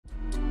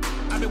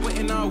I've been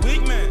waiting all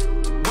week, man.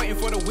 Waiting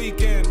for the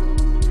weekend.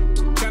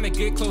 Trying to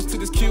get close to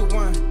this cute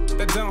one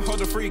that don't hold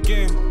a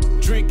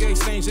freaking. Drink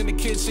exchange in the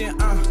kitchen,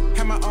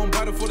 have my own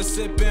bottle for the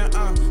sipping,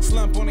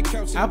 slump on the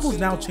couch. Apple's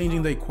now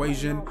changing the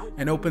equation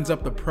and opens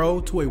up the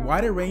Pro to a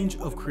wider range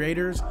of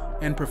creators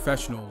and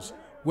professionals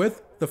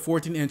with the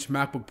 14-inch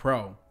MacBook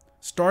Pro,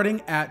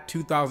 starting at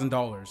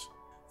 $2,000.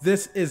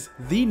 This is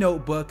the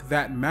notebook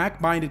that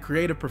Mac-minded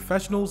creative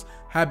professionals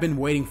have been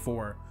waiting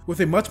for. With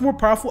a much more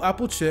powerful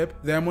Apple chip,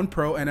 the M1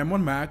 Pro and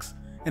M1 Max,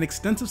 an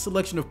extensive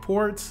selection of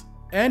ports,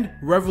 and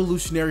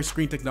revolutionary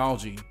screen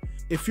technology.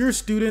 If you're a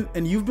student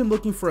and you've been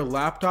looking for a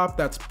laptop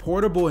that's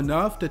portable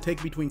enough to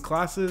take between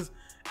classes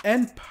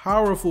and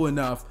powerful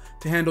enough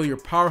to handle your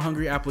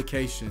power-hungry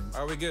applications,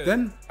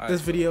 then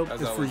this video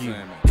is for you.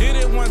 Hit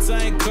it once, I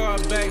ain't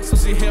called back, so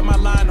she hit my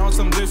line on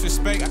some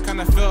disrespect. I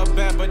kinda felt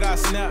bad, but I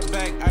snapped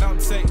back. I don't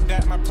take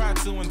that, my pride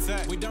too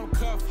intact. We don't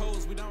cuff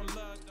hoes, we don't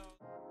love dogs.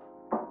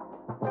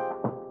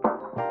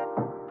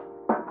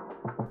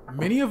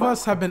 Many of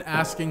us have been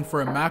asking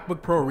for a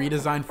MacBook Pro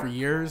redesign for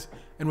years,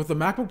 and with the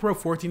MacBook Pro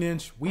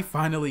 14-inch, we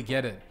finally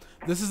get it.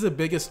 This is the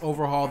biggest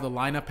overhaul the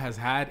lineup has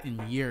had in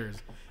years,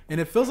 and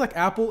it feels like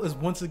Apple is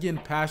once again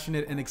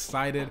passionate and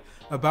excited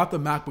about the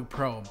MacBook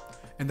Pro,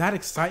 and that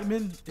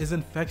excitement is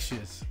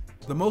infectious.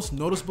 The most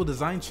noticeable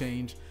design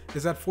change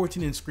is that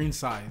 14-inch screen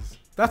size.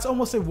 That's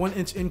almost a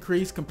 1-inch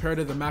increase compared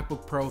to the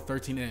MacBook Pro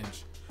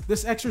 13-inch.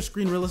 This extra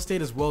screen real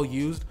estate is well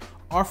used,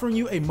 offering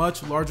you a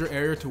much larger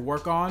area to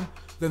work on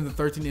than the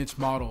 13-inch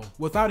model,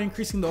 without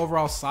increasing the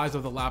overall size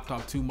of the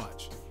laptop too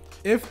much.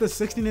 If the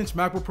 16-inch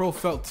MacBook Pro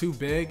felt too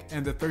big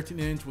and the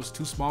 13-inch was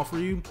too small for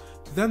you,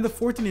 then the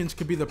 14-inch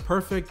could be the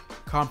perfect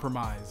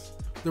compromise.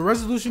 The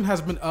resolution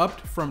has been upped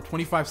from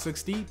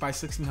 2560 by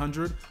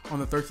 1600 on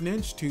the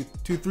 13-inch to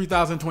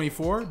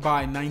 3024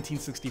 by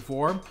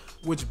 1964,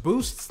 which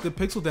boosts the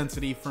pixel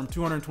density from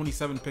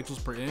 227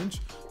 pixels per inch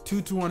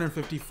to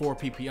 254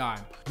 ppi.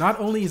 Not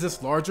only is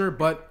this larger,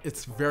 but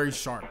it's very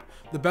sharp.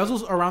 The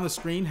bezels around the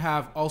screen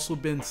have also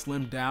been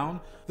slimmed down.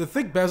 The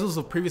thick bezels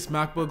of previous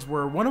MacBooks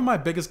were one of my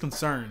biggest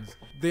concerns.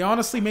 They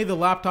honestly made the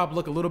laptop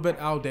look a little bit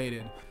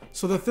outdated.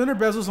 So the thinner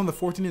bezels on the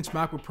 14-inch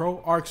MacBook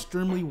Pro are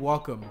extremely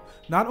welcome.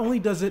 Not only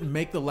does it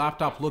make the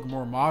laptop look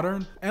more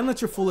modern and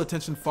let your full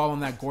attention fall on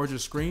that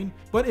gorgeous screen,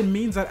 but it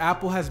means that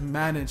Apple has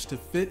managed to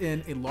fit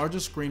in a larger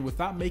screen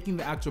without making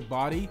the actual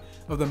body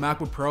of the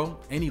MacBook Pro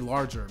any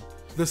larger.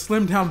 The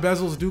slimmed down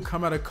bezels do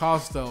come at a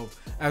cost though,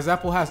 as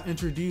Apple has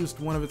introduced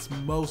one of its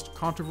most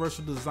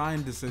controversial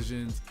design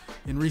decisions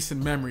in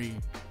recent memory,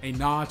 a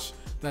notch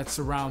that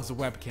surrounds the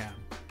webcam.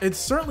 It's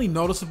certainly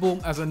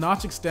noticeable as a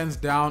notch extends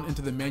down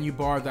into the menu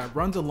bar that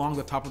runs along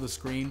the top of the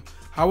screen.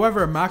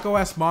 However,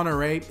 macOS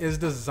Monterey is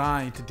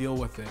designed to deal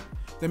with it.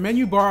 The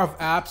menu bar of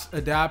apps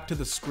adapt to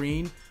the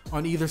screen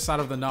on either side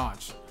of the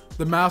notch.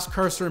 The mouse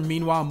cursor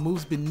meanwhile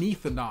moves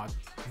beneath the notch.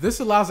 This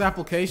allows the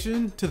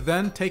application to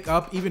then take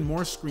up even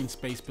more screen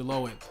space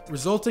below it,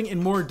 resulting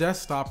in more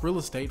desktop real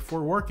estate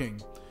for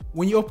working.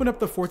 When you open up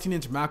the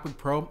 14-inch MacBook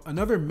Pro,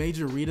 another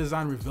major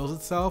redesign reveals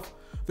itself.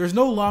 There's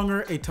no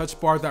longer a touch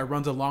bar that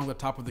runs along the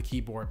top of the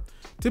keyboard.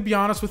 To be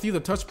honest with you, the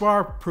touch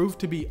bar proved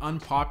to be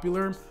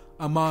unpopular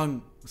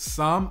among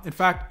some. In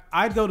fact,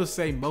 I'd go to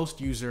say most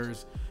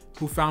users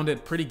who found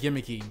it pretty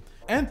gimmicky.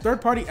 And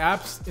third-party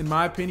apps, in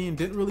my opinion,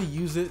 didn't really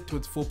use it to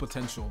its full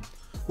potential.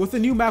 With the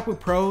new MacBook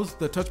Pros,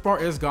 the touch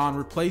bar is gone,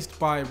 replaced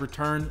by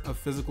return of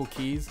physical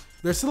keys.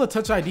 There's still a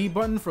Touch ID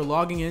button for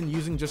logging in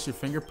using just your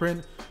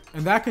fingerprint,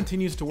 and that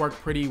continues to work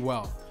pretty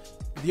well.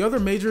 The other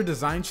major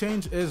design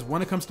change is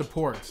when it comes to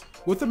ports.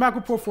 With the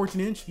MacBook Pro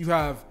 14-inch, you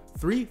have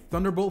 3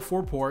 Thunderbolt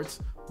 4 ports,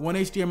 1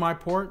 HDMI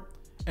port,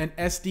 an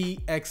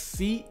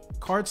SDXC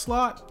card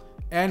slot,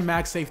 and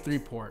MagSafe 3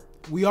 port.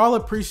 We all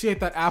appreciate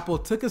that Apple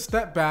took a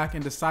step back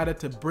and decided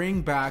to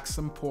bring back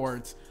some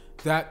ports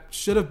that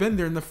should have been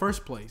there in the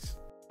first place.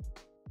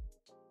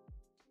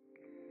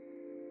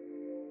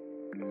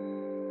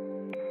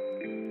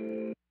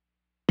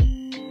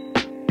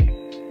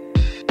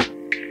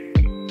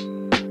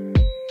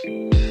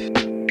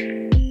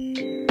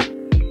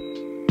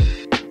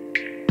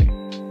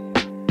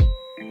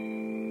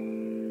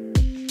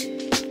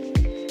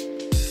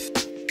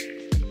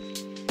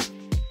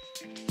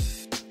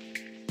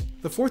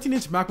 The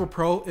 14-inch MacBook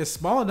Pro is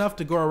small enough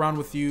to go around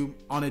with you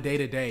on a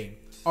day-to-day.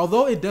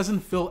 Although it doesn't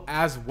feel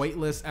as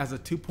weightless as a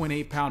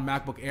 2.8-pound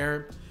MacBook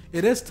Air,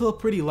 it is still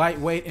pretty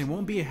lightweight and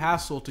won't be a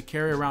hassle to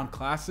carry around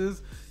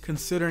classes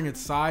considering its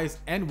size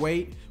and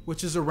weight,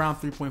 which is around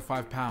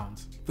 3.5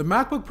 pounds. The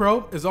MacBook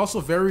Pro is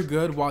also very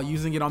good while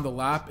using it on the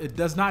lap. It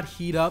does not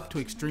heat up to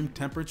extreme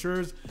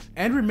temperatures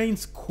and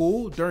remains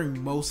cool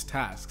during most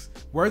tasks.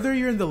 Whether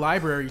you're in the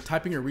library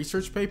typing a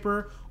research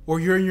paper or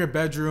you're in your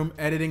bedroom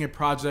editing a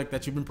project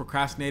that you've been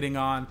procrastinating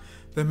on,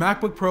 the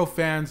MacBook Pro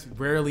fans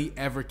rarely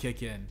ever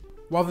kick in.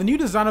 While the new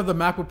design of the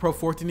MacBook Pro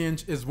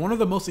 14-inch is one of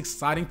the most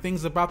exciting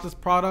things about this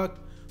product,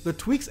 the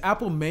tweaks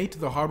Apple made to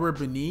the hardware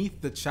beneath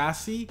the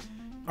chassis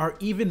are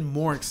even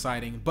more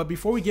exciting. But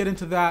before we get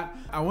into that,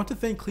 I want to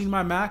thank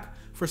CleanMyMac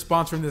for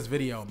sponsoring this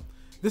video.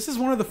 This is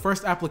one of the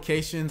first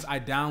applications I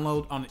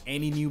download on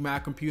any new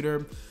Mac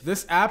computer.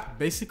 This app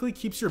basically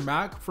keeps your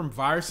Mac from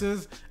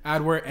viruses,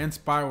 adware, and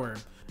spyware.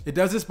 It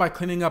does this by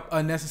cleaning up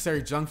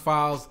unnecessary junk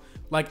files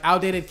like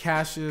outdated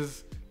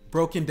caches,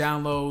 broken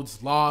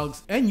downloads,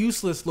 logs, and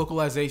useless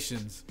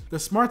localizations. The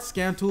Smart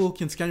Scan tool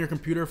can scan your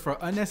computer for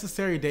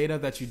unnecessary data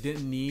that you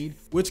didn't need,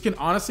 which can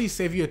honestly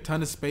save you a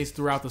ton of space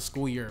throughout the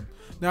school year.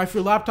 Now, if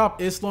your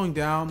laptop is slowing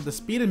down, the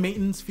speed and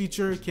maintenance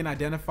feature can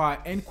identify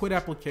and quit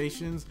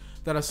applications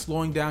that are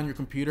slowing down your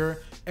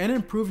computer and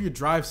improve your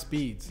drive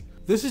speeds.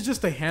 This is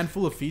just a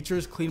handful of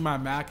features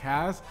CleanMyMac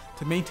has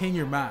to maintain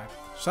your Mac.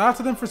 Shout out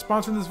to them for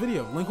sponsoring this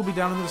video. Link will be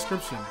down in the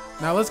description.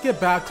 Now let's get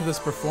back to this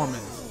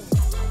performance.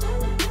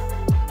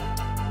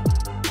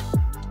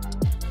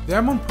 The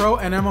M1 Pro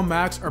and M1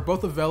 Max are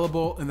both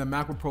available in the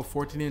MacBook Pro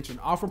 14-inch and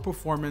offer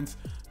performance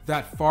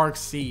that far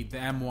exceed the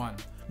M1.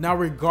 Now,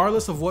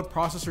 regardless of what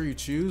processor you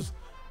choose,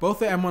 both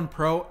the M1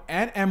 Pro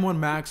and M1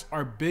 Max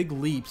are big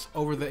leaps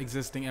over the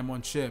existing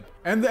M1 chip.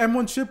 And the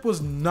M1 chip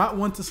was not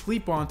one to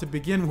sleep on to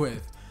begin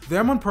with. The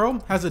M1 Pro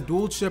has a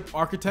dual chip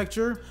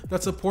architecture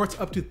that supports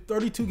up to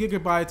 32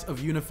 gigabytes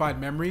of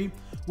unified memory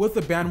with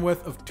a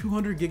bandwidth of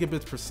 200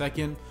 gigabits per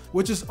second,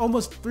 which is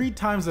almost 3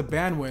 times the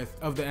bandwidth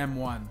of the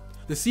M1.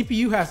 The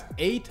CPU has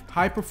 8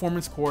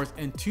 high-performance cores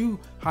and 2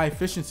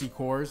 high-efficiency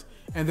cores,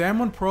 and the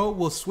M1 Pro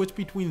will switch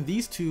between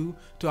these two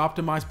to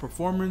optimize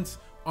performance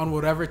on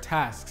whatever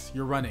tasks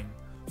you're running.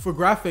 For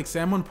graphics, the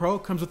M1 Pro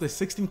comes with a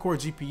 16-core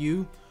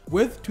GPU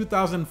with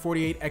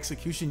 2048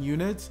 execution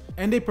units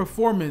and a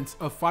performance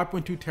of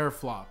 5.2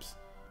 teraflops,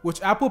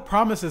 which Apple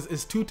promises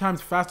is 2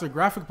 times faster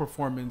graphic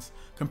performance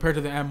compared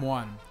to the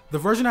M1. The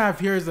version I have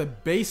here is a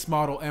base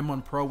model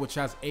M1 Pro, which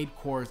has 8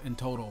 cores in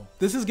total.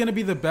 This is going to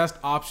be the best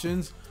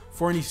options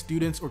for any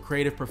students or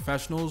creative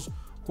professionals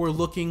who are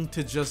looking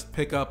to just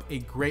pick up a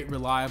great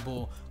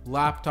reliable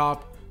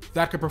laptop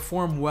that could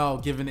perform well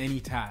given any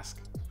task.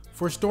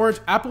 For storage,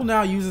 Apple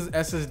now uses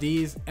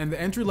SSDs, and the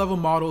entry-level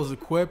model is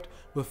equipped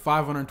with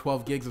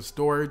 512 gigs of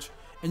storage,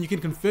 and you can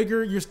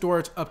configure your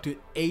storage up to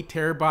 8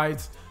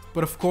 terabytes,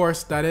 but of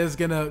course that is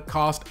gonna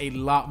cost a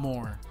lot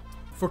more.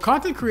 For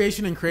content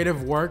creation and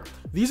creative work,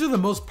 these are the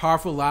most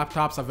powerful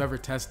laptops I've ever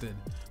tested.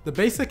 The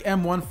basic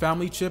M1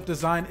 family chip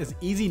design is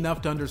easy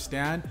enough to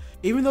understand,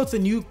 even though it's a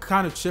new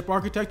kind of chip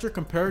architecture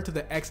compared to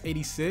the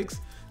x86,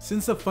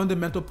 since the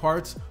fundamental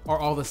parts are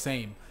all the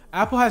same.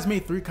 Apple has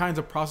made 3 kinds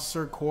of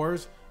processor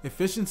cores: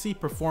 efficiency,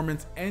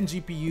 performance, and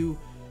GPU,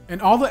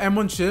 and all the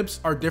M1 chips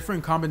are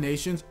different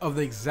combinations of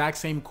the exact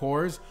same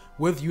cores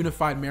with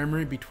unified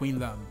memory between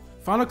them.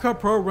 Final Cut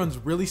Pro runs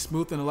really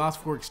smooth and allows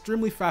for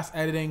extremely fast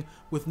editing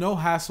with no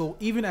hassle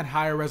even at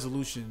higher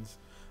resolutions.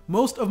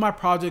 Most of my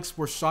projects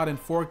were shot in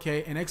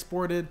 4K and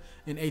exported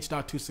in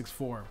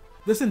H.264.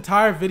 This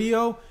entire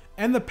video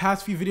and the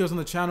past few videos on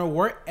the channel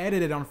were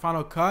edited on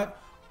Final Cut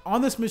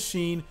on this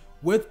machine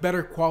with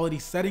better quality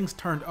settings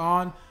turned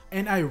on,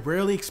 and I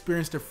rarely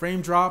experienced a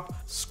frame drop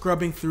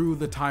scrubbing through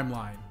the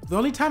timeline. The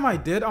only time I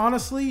did,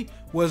 honestly,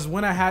 was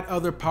when I had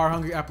other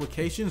power-hungry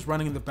applications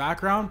running in the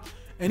background,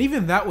 and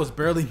even that was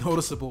barely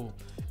noticeable.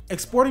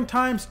 Exporting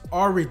times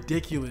are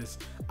ridiculous.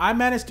 I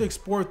managed to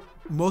export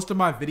most of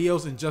my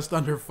videos in just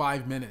under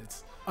 5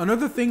 minutes.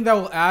 Another thing that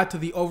will add to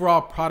the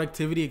overall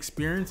productivity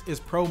experience is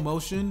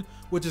ProMotion,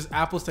 which is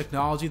Apple's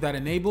technology that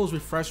enables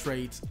refresh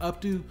rates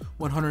up to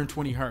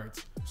 120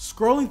 Hz.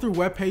 Scrolling through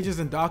web pages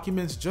and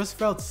documents just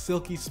felt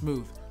silky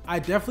smooth. I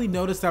definitely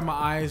noticed that my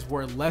eyes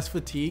were less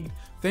fatigued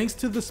thanks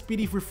to the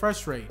speedy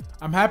refresh rate.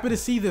 I'm happy to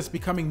see this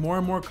becoming more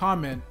and more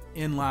common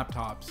in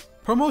laptops.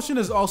 ProMotion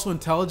is also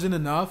intelligent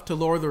enough to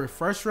lower the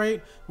refresh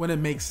rate when it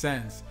makes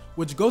sense,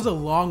 which goes a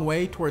long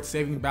way towards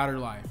saving battery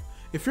life.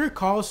 If you're a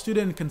college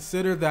student and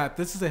consider that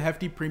this is a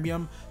hefty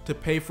premium to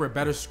pay for a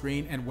better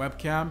screen and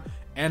webcam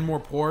and more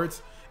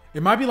ports,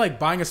 it might be like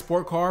buying a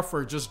sport car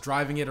for just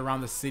driving it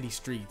around the city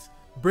streets.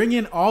 Bring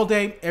in all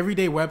day,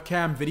 everyday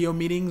webcam video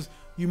meetings,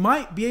 you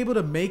might be able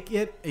to make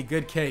it a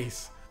good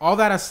case. All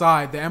that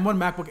aside, the M1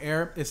 MacBook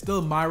Air is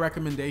still my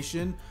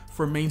recommendation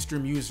for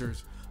mainstream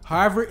users.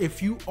 However,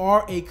 if you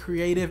are a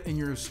creative and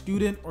you're a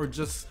student or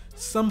just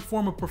some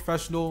form of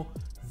professional,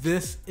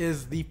 this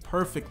is the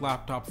perfect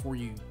laptop for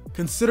you.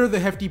 Consider the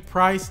hefty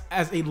price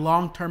as a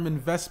long-term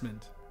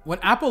investment. When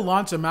Apple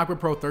launched a MacBook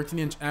Pro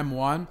 13-inch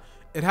M1,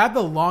 it had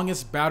the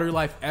longest battery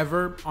life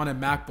ever on a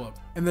MacBook,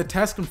 and the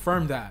test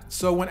confirmed that.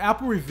 So when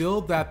Apple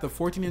revealed that the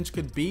 14-inch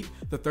could beat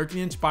the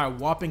 13-inch by a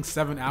whopping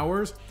 7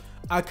 hours,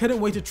 I couldn't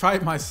wait to try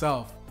it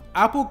myself.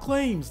 Apple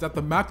claims that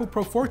the MacBook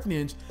Pro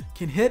 14-inch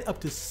can hit up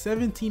to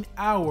 17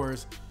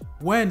 hours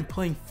when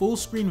playing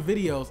full-screen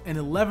videos and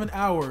 11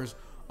 hours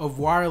of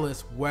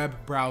wireless web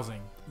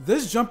browsing.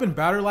 This jump in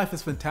battery life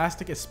is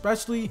fantastic,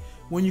 especially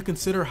when you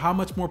consider how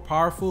much more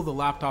powerful the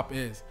laptop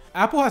is.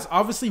 Apple has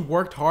obviously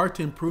worked hard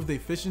to improve the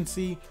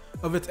efficiency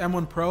of its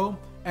M1 Pro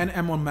and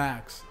M1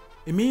 Max.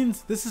 It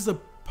means this is a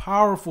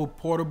powerful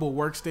portable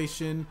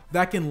workstation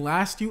that can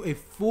last you a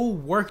full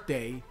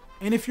workday,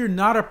 and if you're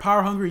not a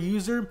power-hungry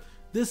user,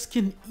 this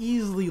can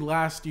easily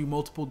last you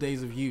multiple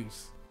days of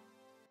use.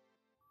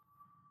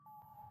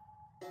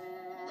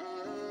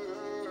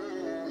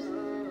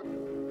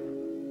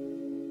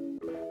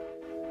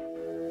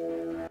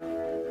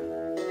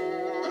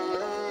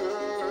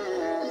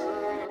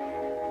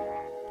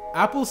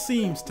 Apple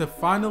seems to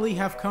finally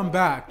have come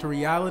back to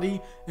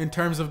reality in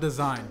terms of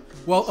design.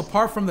 Well,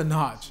 apart from the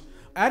notch.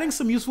 Adding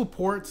some useful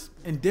ports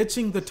and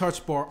ditching the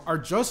touch bar are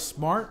just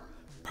smart,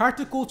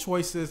 practical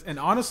choices, and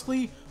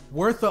honestly,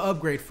 worth the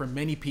upgrade for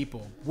many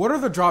people. What are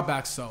the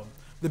drawbacks though?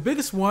 The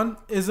biggest one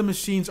is the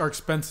machines are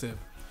expensive.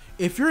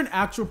 If you're an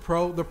actual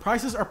pro, the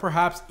prices are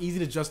perhaps easy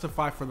to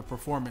justify for the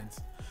performance.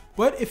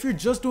 But if you're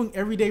just doing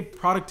everyday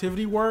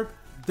productivity work,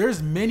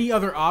 there's many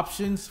other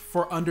options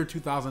for under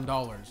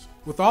 $2,000.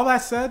 With all that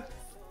said,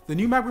 the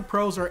new MacBook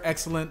Pros are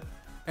excellent,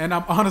 and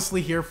I'm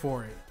honestly here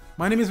for it.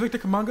 My name is Victor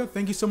Kamanga.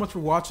 Thank you so much for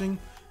watching.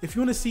 If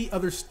you want to see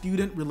other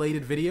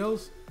student-related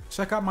videos,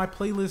 check out my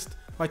playlist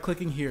by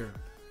clicking here.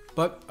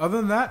 But other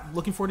than that,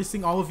 looking forward to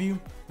seeing all of you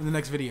in the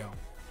next video.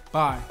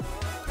 Bye.